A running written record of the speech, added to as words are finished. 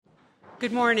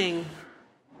Good morning.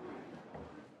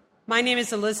 My name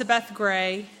is Elizabeth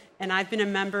Gray, and I've been a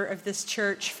member of this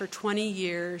church for 20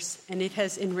 years, and it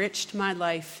has enriched my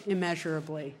life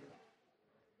immeasurably.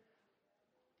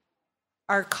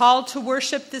 Our call to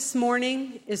worship this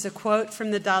morning is a quote from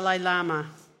the Dalai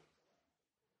Lama.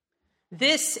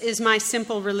 "This is my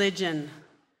simple religion.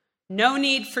 No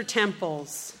need for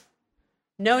temples.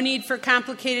 No need for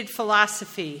complicated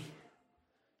philosophy.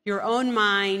 Your own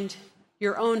mind,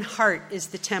 your own heart is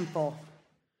the temple.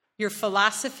 Your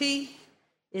philosophy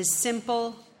is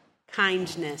simple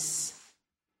kindness."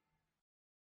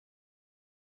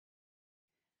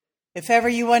 If ever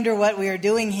you wonder what we are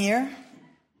doing here,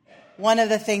 one of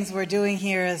the things we're doing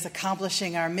here is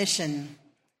accomplishing our mission,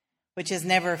 which is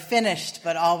never finished,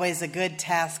 but always a good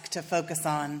task to focus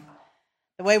on.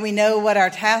 The way we know what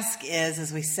our task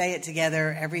is we say it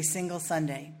together every single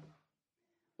Sunday.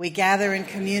 We gather in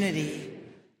community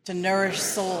to nourish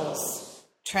souls,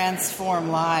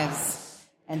 transform lives,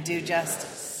 and do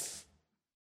justice.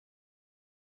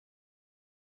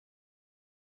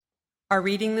 Our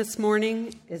reading this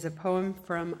morning is a poem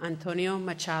from Antonio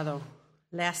Machado,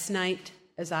 "Last Night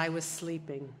as I Was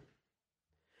Sleeping."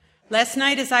 Last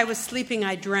night as I was sleeping,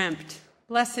 I dreamt,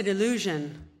 blessed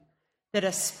illusion, that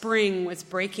a spring was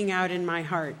breaking out in my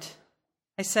heart.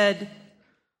 I said,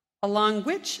 "Along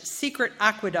which secret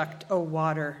aqueduct, O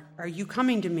water, are you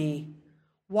coming to me,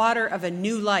 water of a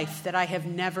new life that I have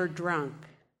never drunk?"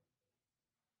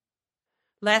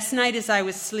 Last night as I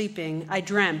was sleeping, I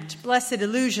dreamt, blessed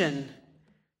illusion,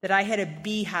 that I had a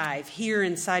beehive here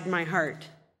inside my heart,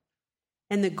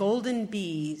 and the golden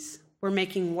bees were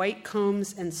making white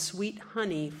combs and sweet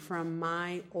honey from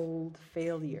my old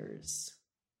failures.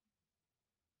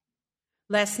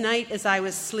 Last night as I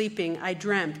was sleeping, I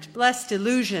dreamt, blessed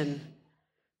illusion,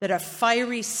 that a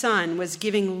fiery sun was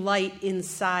giving light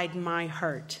inside my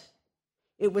heart.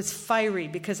 It was fiery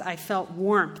because I felt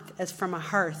warmth as from a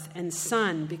hearth, and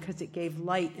sun because it gave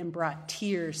light and brought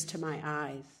tears to my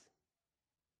eyes.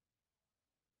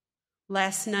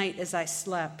 Last night as I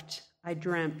slept, I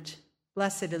dreamt,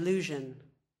 blessed illusion,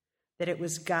 that it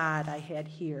was God I had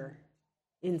here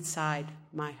inside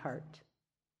my heart.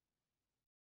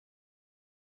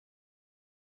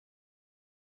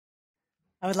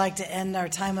 I would like to end our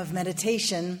time of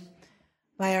meditation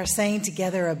by our saying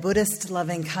together a Buddhist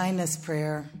loving kindness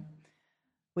prayer.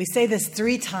 We say this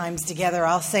 3 times together.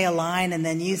 I'll say a line and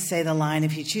then you say the line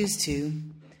if you choose to.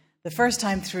 The first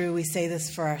time through, we say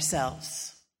this for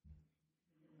ourselves.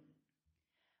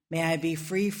 May I be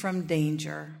free from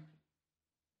danger.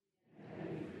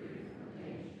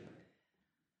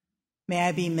 May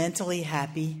I be mentally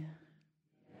happy.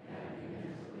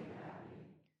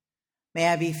 May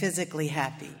I be physically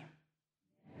happy.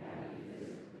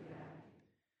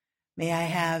 May I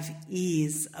have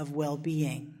ease of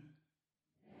well-being.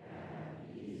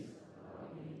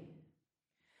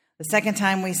 The second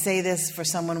time we say this for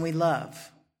someone we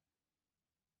love.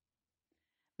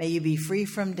 May you be free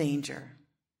from danger.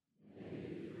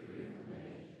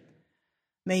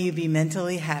 May you be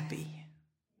mentally happy.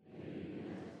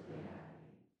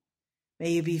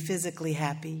 May you be physically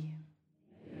happy.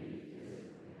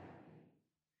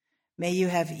 May you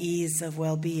have ease of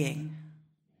well-being.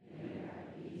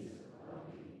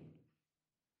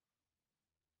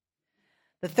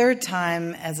 The third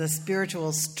time, as a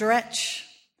spiritual stretch,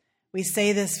 we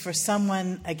say this for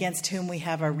someone against whom we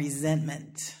have a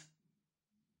resentment.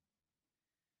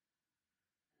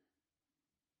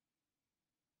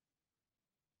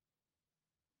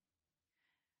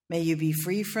 May you be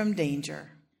free from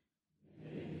danger.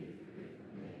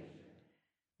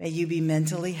 May you be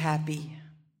mentally happy.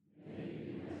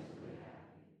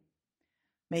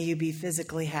 May you be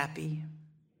physically happy.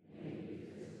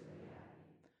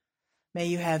 May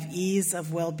you have ease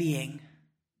of well-being.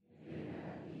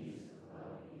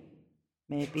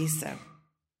 May it be so.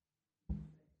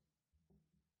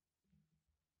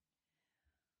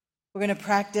 We're going to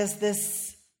practice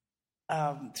this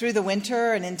through the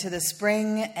winter and into the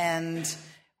spring, and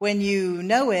when you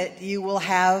know it, you will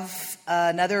have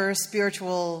another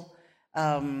spiritual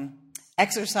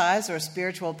exercise or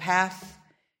spiritual path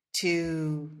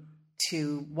to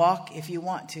walk if you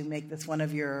want to make this one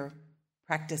of your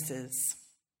practices.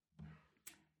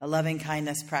 A loving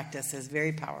kindness practice is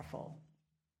very powerful.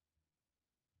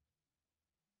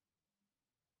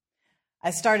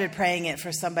 I started praying it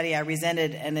for somebody I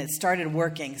resented, and it started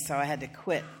working, so I had to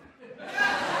quit.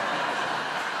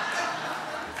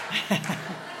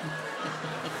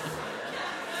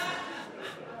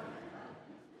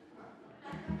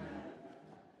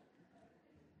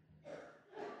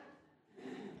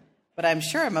 but I'm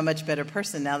sure I'm a much better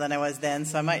person now than I was then,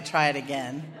 so I might try it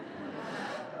again.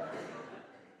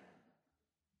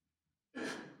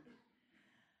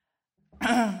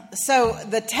 So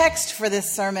the text for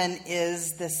this sermon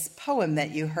is this poem that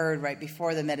you heard right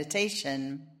before the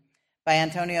meditation by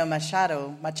Antonio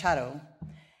Machado.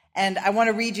 And I want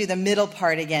to read you the middle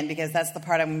part again because that's the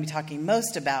part I'm going to be talking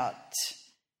most about.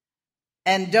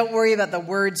 And don't worry about the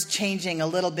words changing a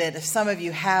little bit. If some of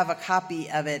you have a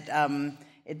copy of it,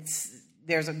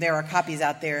 there are copies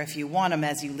out there if you want them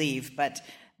as you leave, but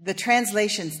the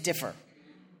translations differ.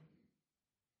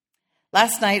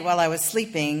 Last night while I was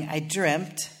sleeping, I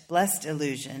dreamt, blessed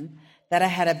illusion, that I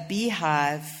had a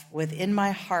beehive within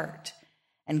my heart,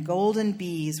 and golden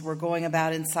bees were going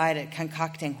about inside it,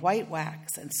 concocting white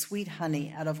wax and sweet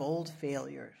honey out of old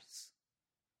failures.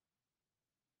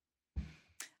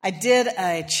 I did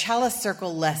a chalice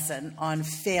circle lesson on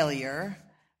failure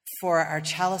for our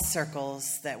chalice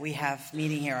circles that we have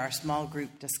meeting here, our small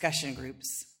group discussion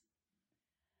groups.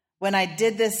 When I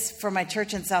did this for my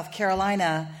church in South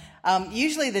Carolina,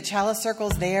 usually the chalice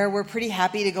circles there were pretty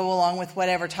happy to go along with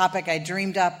whatever topic I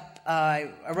dreamed up. I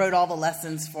wrote all the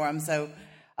lessons for them. So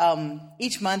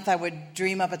each month I would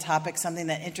dream up a topic, something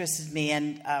that interested me.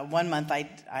 And one month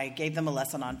I gave them a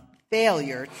lesson on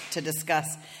failure to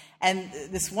discuss. And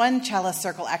this one chalice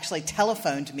circle actually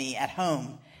telephoned me at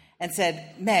home and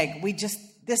said, Meg,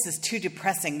 this is too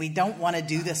depressing. We don't want to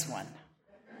do this one.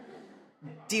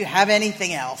 Do you have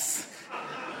anything else?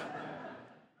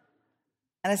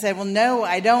 And I said, well, no,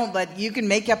 I don't, but you can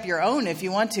make up your own if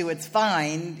you want to. It's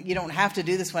fine. You don't have to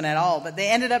do this one at all. But they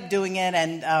ended up doing it,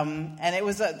 and it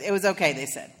was okay, they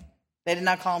said. They did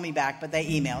not call me back, but they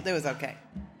emailed. It was okay.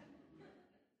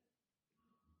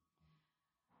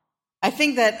 I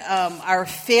think that our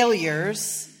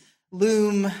failures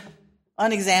loom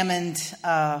unexamined,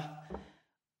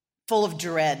 full of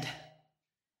dread.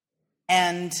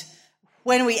 And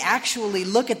when we actually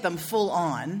look at them full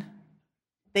on,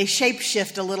 they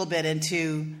shape-shift a little bit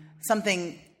into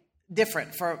something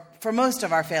different. For most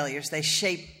of our failures, they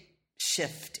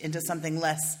shape-shift into something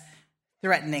less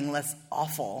threatening, less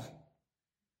awful.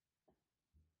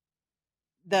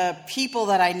 The people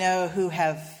that I know who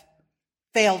have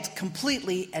failed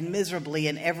completely and miserably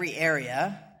in every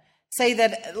area say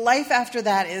that life after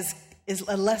that is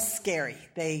less scary.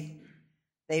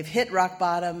 They've hit rock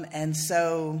bottom, and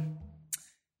so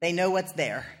they know what's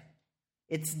there.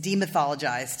 It's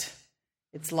demythologized.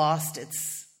 It's lost.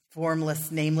 It's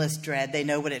formless, nameless dread. They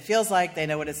know what it feels like. They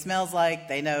know what it smells like.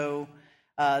 They know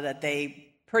that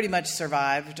they pretty much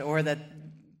survived, or that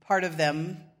part of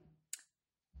them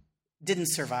didn't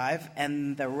survive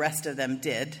and the rest of them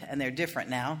did, and they're different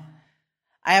now.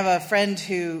 I have a friend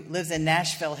who lives in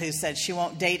Nashville who said she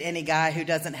won't date any guy who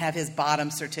doesn't have his bottom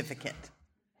certificate.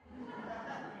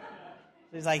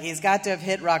 She's like, he's got to have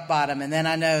hit rock bottom, and then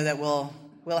I know that we'll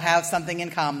have something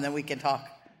in common that we can talk.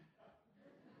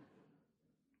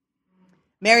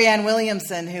 Marianne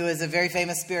Williamson, who is a very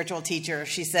famous spiritual teacher,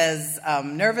 she says,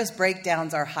 nervous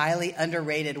breakdowns are highly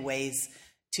underrated ways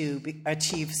to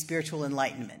achieve spiritual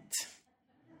enlightenment.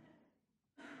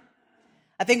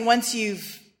 I think once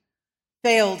you've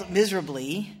failed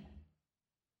miserably,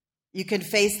 you can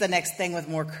face the next thing with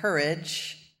more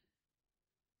courage,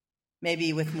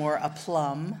 maybe with more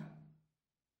aplomb.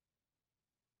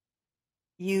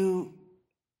 You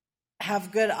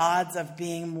have good odds of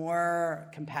being more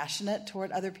compassionate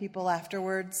toward other people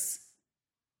afterwards.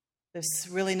 There's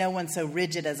really no one so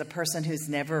rigid as a person who's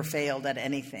never failed at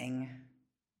anything.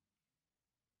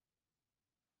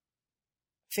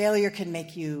 Failure can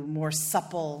make you more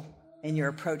supple in your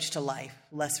approach to life,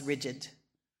 less rigid.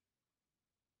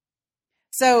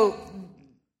 So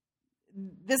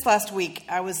this last week,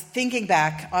 I was thinking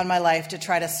back on my life to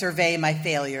try to survey my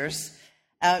failures.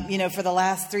 For the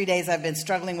last 3 days, I've been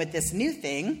struggling with this new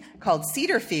thing called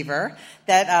cedar fever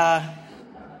that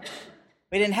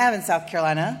we didn't have in South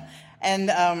Carolina.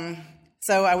 And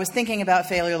so I was thinking about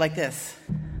failure like this.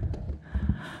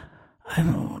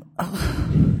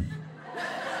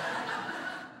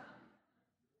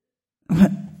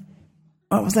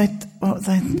 What was I?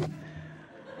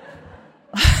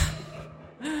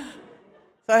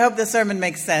 So I hope the sermon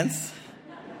makes sense.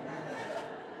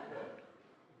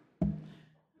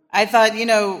 I thought,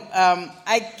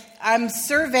 I'm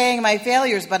surveying my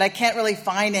failures, but I can't really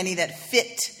find any that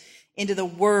fit into the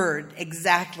word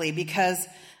exactly because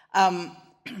I've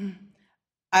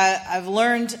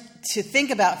learned to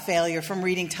think about failure from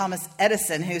reading Thomas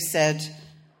Edison, who said,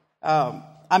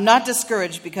 I'm not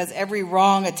discouraged because every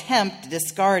wrong attempt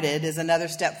discarded is another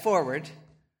step forward.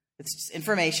 It's just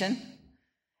information.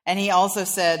 And he also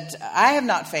said, I have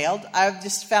not failed. I've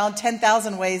just found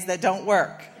 10,000 ways that don't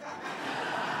work.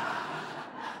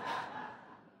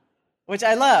 Which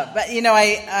I love. But,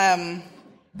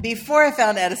 before I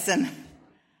found Edison,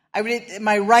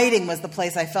 my writing was the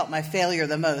place I felt my failure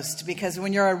the most. Because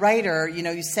when you're a writer,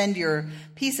 you send your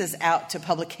pieces out to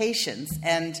publications.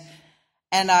 And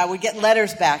I would get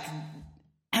letters back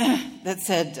that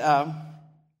said,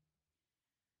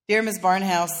 Dear Ms.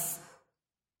 Barnhouse,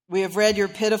 we have read your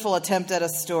pitiful attempt at a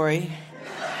story.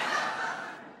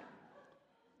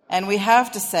 And we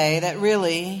have to say that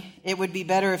really, it would be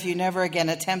better if you never again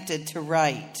attempted to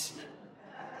write.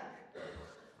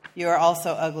 You are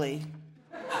also ugly.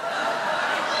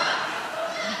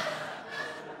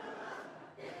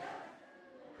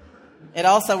 It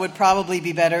also would probably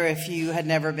be better if you had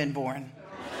never been born.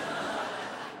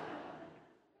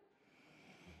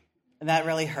 And that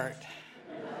really hurt.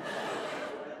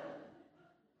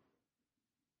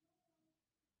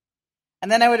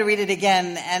 And then I would read it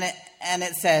again, and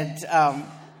it said,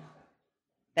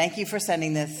 thank you for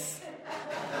sending this.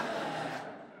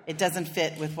 It doesn't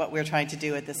fit with what we're trying to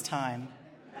do at this time.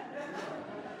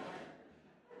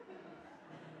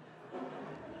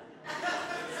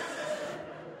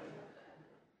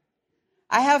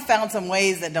 I have found some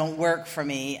ways that don't work for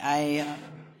me.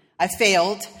 I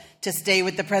failed to stay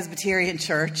with the Presbyterian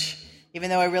Church,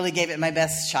 even though I really gave it my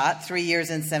best shot. 3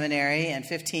 years in seminary and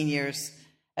 15 years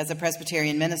as a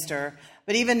Presbyterian minister.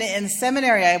 But even in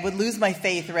seminary, I would lose my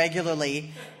faith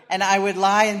regularly, and I would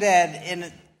lie in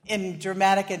bed in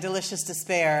dramatic and delicious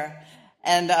despair.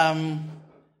 And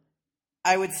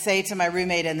I would say to my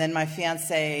roommate and then my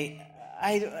fiancé,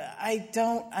 I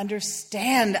don't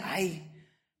understand.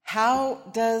 How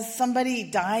does somebody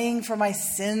dying for my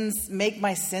sins make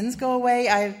my sins go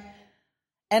away?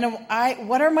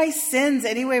 What are my sins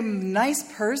anyway? I'm a nice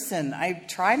person. I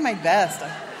tried my best. I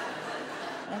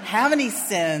don't have any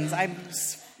sins.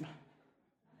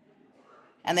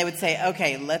 And they would say,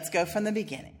 okay, let's go from the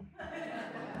beginning.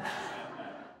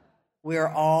 We're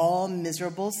all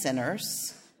miserable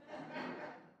sinners.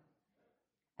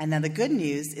 And now the good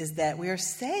news is that we are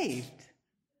saved.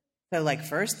 So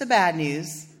first the bad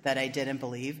news that I didn't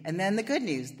believe, and then the good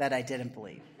news that I didn't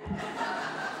believe.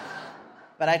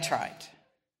 But I tried.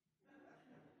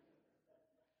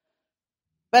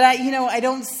 But I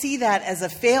don't see that as a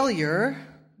failure,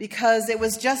 because it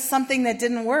was just something that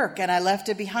didn't work, and I left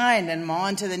it behind and I'm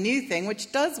on to the new thing,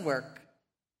 which does work.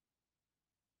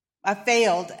 I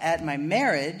failed at my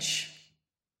marriage.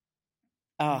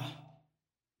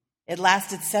 It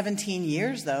lasted 17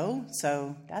 years, though,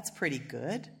 so that's pretty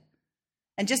good.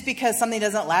 And just because something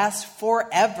doesn't last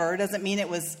forever doesn't mean it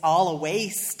was all a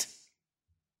waste.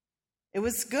 It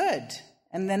was good,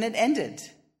 and then it ended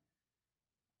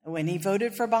when he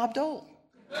voted for Bob Dole.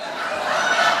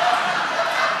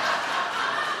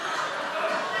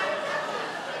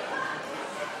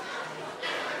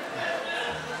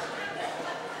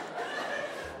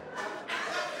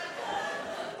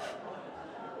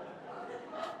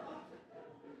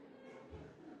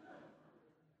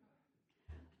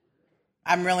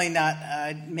 I'm really not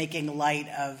making light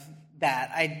of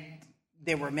that.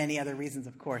 There were many other reasons,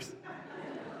 of course.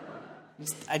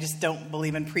 I just don't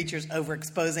believe in preachers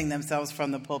overexposing themselves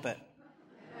from the pulpit.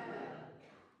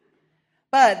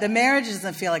 But the marriage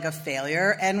doesn't feel like a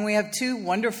failure, and we have 2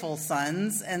 wonderful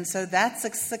sons, and so that's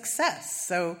a success.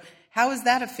 So how is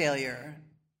that a failure?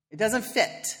 It doesn't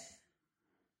fit.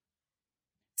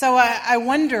 So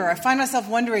I find myself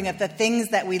wondering if the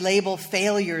things that we label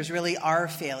failures really are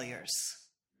failures.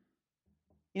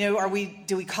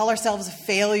 Do we call ourselves a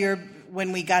failure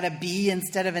when we got a B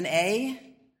instead of an A?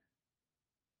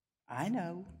 I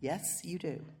know. Yes, you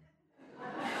do.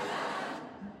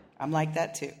 I'm like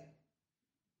that too.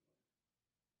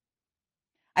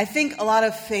 I think a lot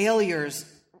of failures,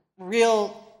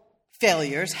 real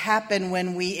failures, happen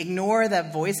when we ignore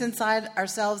that voice inside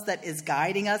ourselves that is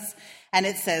guiding us, and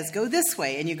it says, go this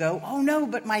way. And you go, oh no,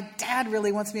 but my dad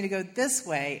really wants me to go this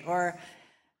way. Or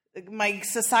my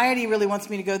society really wants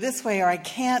me to go this way, or I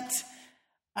can't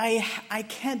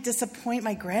disappoint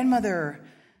my grandmother.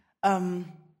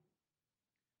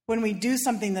 When we do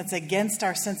something that's against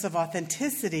our sense of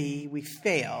authenticity, we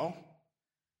fail.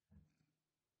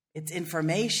 It's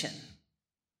information.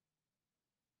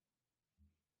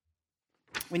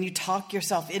 When you talk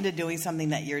yourself into doing something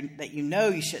that you know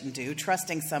you shouldn't do,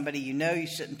 trusting somebody you know you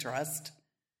shouldn't trust.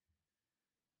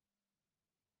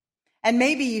 And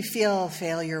maybe you feel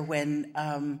failure when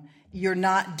you're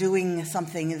not doing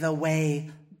something the way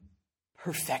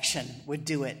perfection would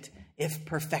do it. If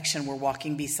perfection were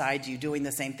walking beside you doing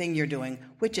the same thing you're doing,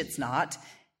 which it's not,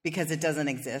 because it doesn't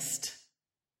exist.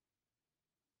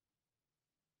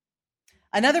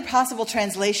 Another possible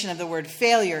translation of the word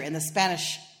failure in the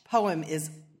Spanish poem is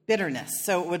bitterness.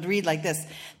 So it would read like this: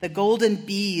 the golden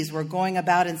bees were going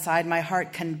about inside my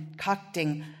heart,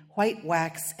 concocting white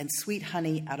wax and sweet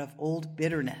honey out of old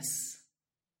bitterness.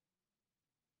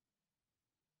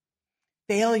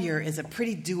 Failure is a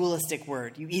pretty dualistic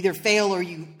word. You either fail or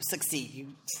you succeed.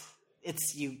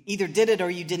 You either did it or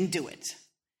you didn't do it.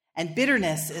 And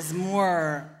bitterness is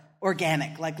more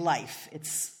organic, like life.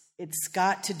 It's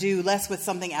got to do less with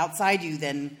something outside you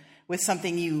than with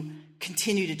something you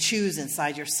continue to choose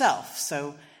inside yourself.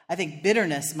 So I think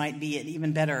bitterness might be an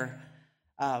even better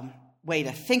way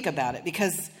to think about it,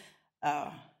 because,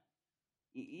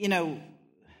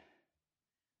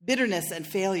 bitterness and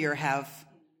failure have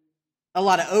a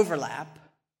lot of overlap.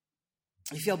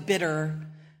 You feel bitter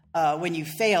when you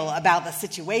fail about the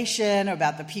situation, or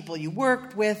about the people you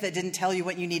worked with that didn't tell you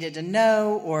what you needed to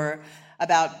know, or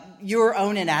about your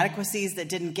own inadequacies that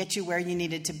didn't get you where you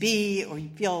needed to be, or you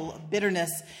feel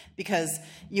bitterness because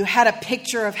you had a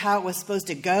picture of how it was supposed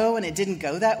to go and it didn't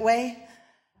go that way.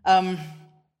 In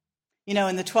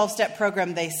the 12-step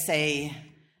program, they say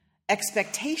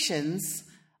expectations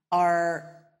are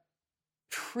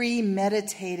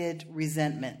premeditated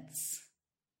resentments.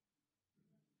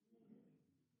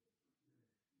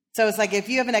 So it's like if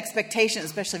you have an expectation,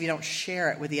 especially if you don't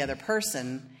share it with the other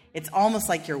person, it's almost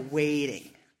like you're waiting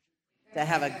to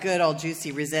have a good old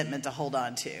juicy resentment to hold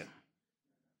on to.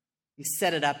 You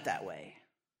set it up that way.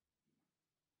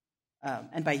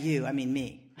 And by you, I mean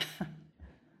me.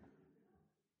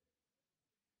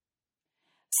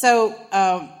 So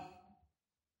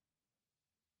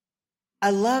I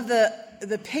love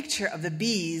the picture of the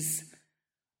bees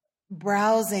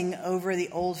browsing over the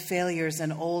old failures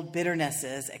and old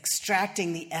bitternesses,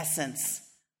 extracting the essence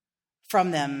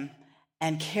from them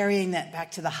and carrying that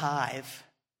back to the hive.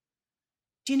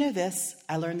 Do you know this?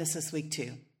 I learned this week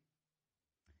too.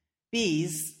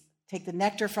 Bees take the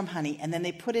nectar from honey and then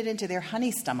they put it into their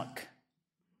honey stomach.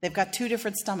 They've got 2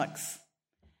 different stomachs.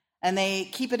 And they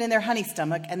keep it in their honey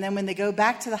stomach, and then when they go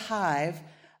back to the hive,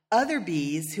 other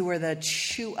bees, who are the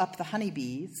chew up the honey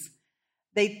bees,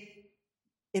 they,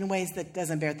 in ways that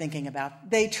doesn't bear thinking about,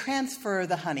 they transfer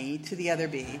the honey to the other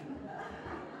bee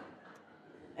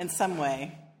in some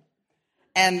way.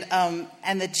 And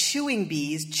the chewing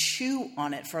bees chew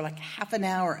on it for like half an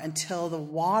hour until the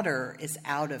water is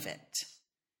out of it.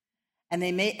 And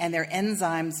their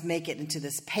enzymes make it into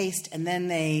this paste, and then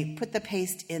they put the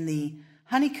paste in the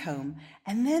honeycomb,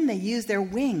 and then they use their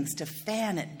wings to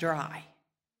fan it dry.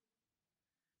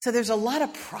 So there's a lot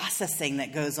of processing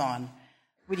that goes on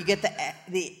when you get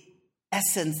the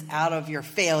essence out of your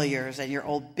failures and your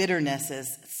old bitternesses.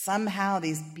 Somehow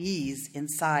these bees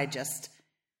inside just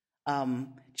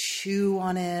chew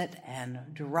on it and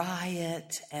dry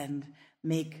it and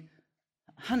make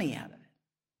honey out of it.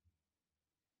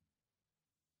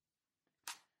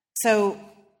 So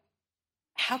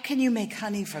how can you make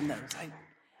honey from those?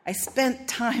 I spent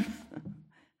time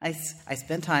I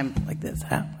spent time like this.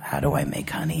 How do I make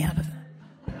honey out of it?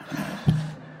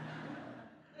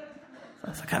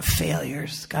 So I got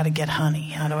failures, got to get honey.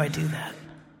 How do I do that?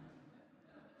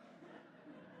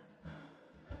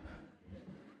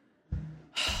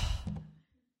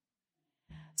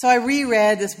 So I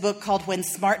reread this book called When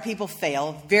Smart People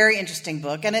Fail. Very interesting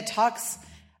book, and it talks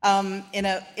in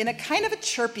a kind of a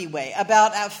chirpy way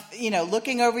about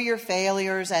looking over your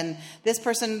failures, and this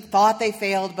person thought they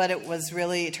failed, but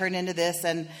it turned into this,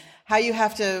 and how you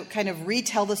have to kind of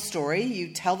retell the story.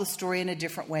 You tell the story in a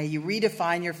different way. You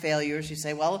redefine your failures. You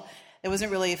say, well, it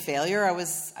wasn't really a failure. I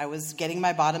was getting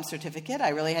my bottom certificate. I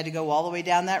really had to go all the way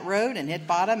down that road and hit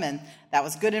bottom, and that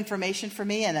was good information for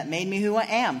me, and that made me who I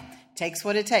am. Takes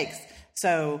what it takes.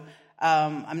 So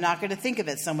I'm not going to think of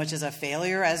it so much as a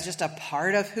failure as just a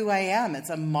part of who I am. It's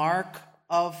a mark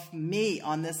of me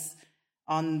on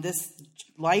this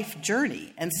life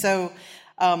journey. And so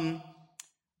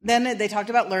then they talked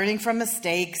about learning from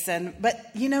mistakes,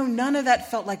 but none of that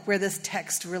felt like where this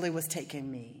text really was taking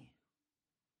me.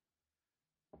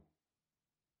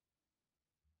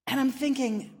 And I'm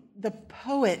thinking, the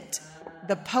poet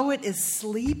is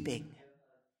sleeping.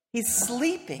 He's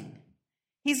sleeping.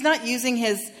 He's not using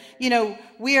his,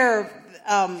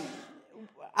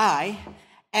 I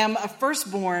am a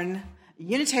firstborn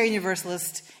Unitarian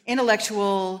Universalist,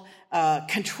 intellectual,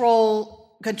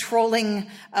 controlling,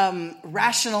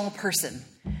 rational person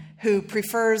who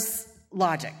prefers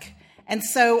logic. And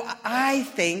so I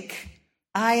think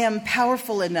I am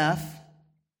powerful enough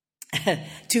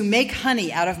to make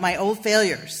honey out of my old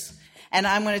failures. And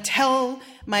I'm going to tell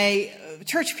my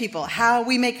church people how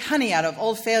we make honey out of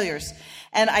old failures.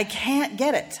 And I can't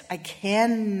get it. I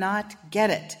cannot get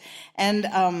it. And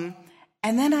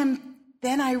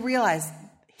then I realize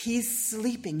he's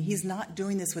sleeping. He's not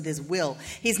doing this with his will.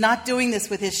 He's not doing this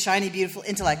with his shiny, beautiful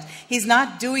intellect. He's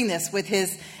not doing this with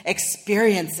his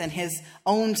experience and his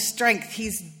own strength.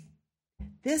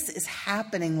 This is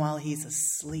happening while he's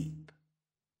asleep.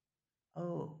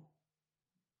 Oh.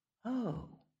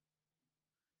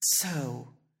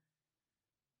 So,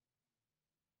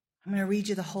 I'm going to read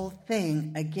you the whole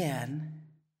thing again.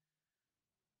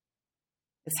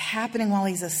 It's happening while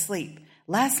he's asleep.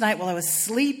 Last night while I was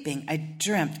sleeping, I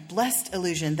dreamt, blessed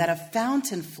illusion, that a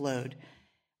fountain flowed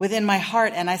within my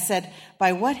heart. And I said,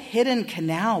 by what hidden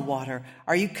canal water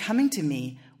are you coming to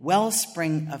me,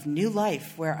 wellspring of new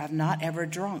life where I've not ever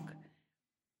drunk?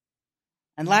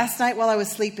 And last night while I was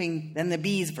sleeping, then the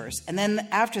bees verse. And then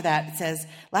after that it says,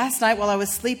 last night while I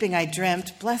was sleeping, I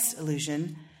dreamt, blessed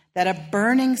illusion, that a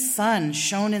burning sun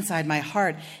shone inside my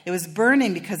heart. It was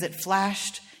burning because it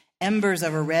flashed embers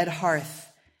of a red hearth.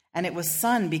 And it was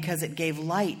sun because it gave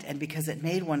light and because it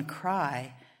made one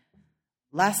cry.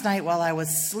 Last night while I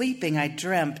was sleeping, I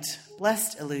dreamt,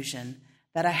 blessed illusion,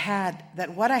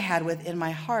 that what I had within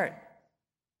my heart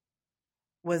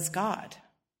was God.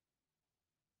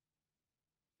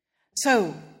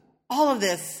 So all of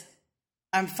this,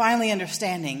 I'm finally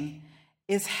understanding,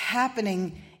 is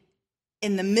happening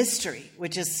in the mystery,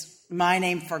 which is my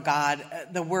name for God.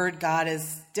 The word God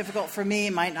is difficult for me.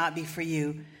 It might not be for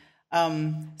you.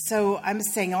 So I'm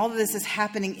saying all of this is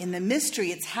happening in the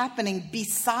mystery. It's happening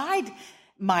beside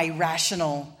my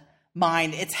rational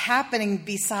mind. It's happening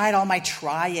beside all my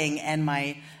trying and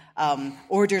my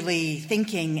orderly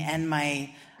thinking and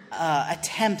my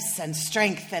attempts and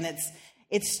strength. And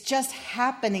it's just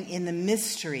happening in the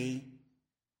mystery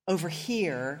over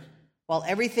here while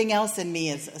everything else in me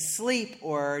is asleep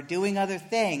or doing other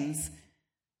things.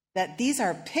 That these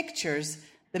are pictures.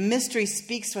 The mystery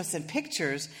speaks to us in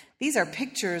pictures. These are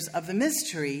pictures of the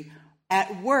mystery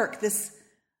at work.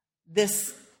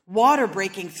 This water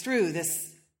breaking through,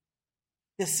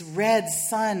 this red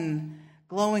sun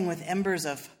glowing with embers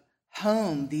of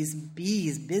home, these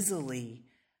bees busily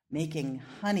making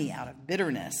honey out of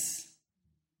bitterness.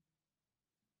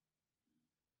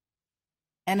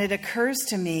 And it occurs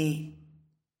to me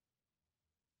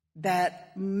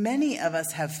that many of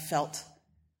us have felt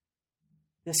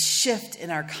this shift in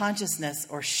our consciousness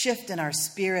or shift in our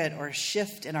spirit or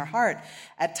shift in our heart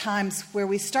at times where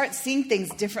we start seeing things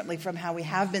differently from how we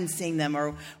have been seeing them,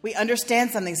 or we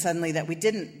understand something suddenly that we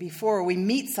didn't before, or we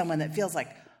meet someone that feels like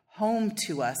home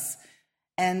to us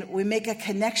and we make a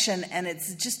connection and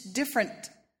it's just different.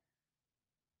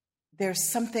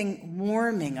 There's something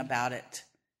warming about it.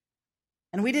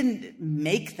 And we didn't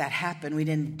make that happen. We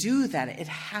didn't do that. It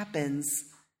happens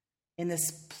in this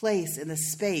place, in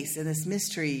this space, in this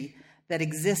mystery that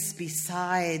exists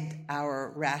beside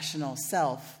our rational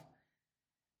self.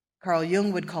 Carl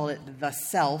Jung would call it the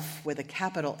self with a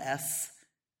capital S,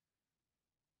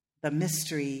 the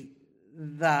mystery,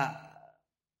 the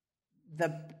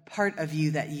part of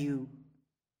you that you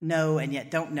know and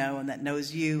yet don't know, and that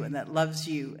knows you and that loves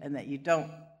you and that you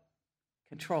don't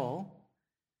control.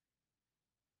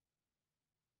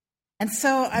 And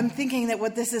so I'm thinking that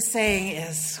what this is saying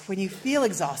is when you feel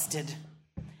exhausted,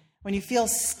 when you feel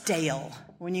stale,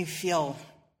 when you feel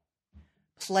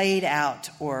played out,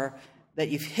 or that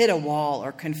you've hit a wall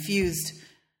or confused,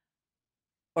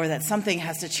 or that something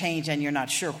has to change and you're not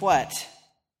sure what,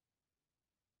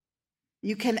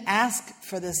 you can ask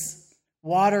for this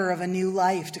water of a new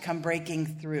life to come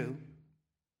breaking through.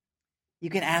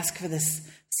 You can ask for this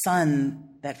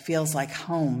sun that feels like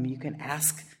home. You can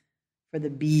ask for the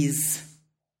bees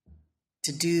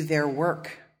to do their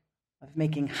work of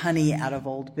making honey out of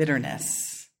old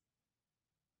bitterness.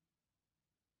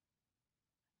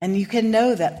 And you can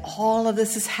know that all of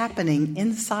this is happening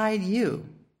inside you,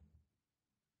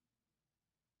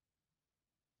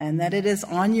 and that it is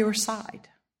on your side.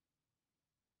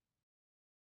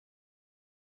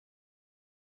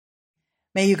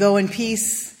 May you go in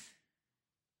peace,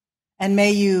 and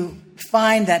may you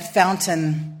find that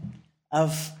fountain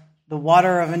of the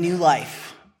water of a new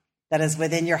life that is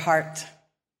within your heart.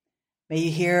 May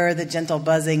you hear the gentle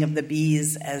buzzing of the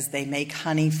bees as they make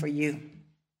honey for you.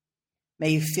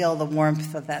 May you feel the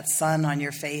warmth of that sun on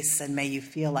your face, and may you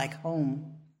feel like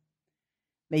home.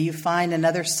 May you find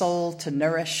another soul to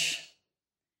nourish.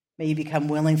 May you become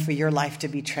willing for your life to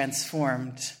be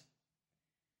transformed.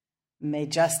 May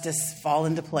justice fall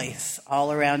into place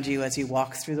all around you as you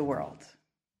walk through the world.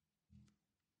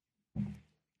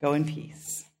 Go in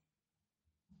peace.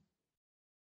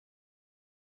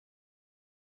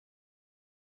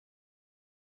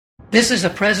 This is a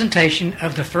presentation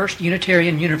of the First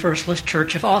Unitarian Universalist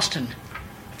Church of Austin.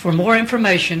 For more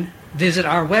information, visit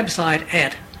our website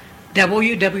at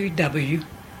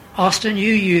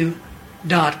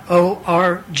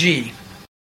www.austinuu.org.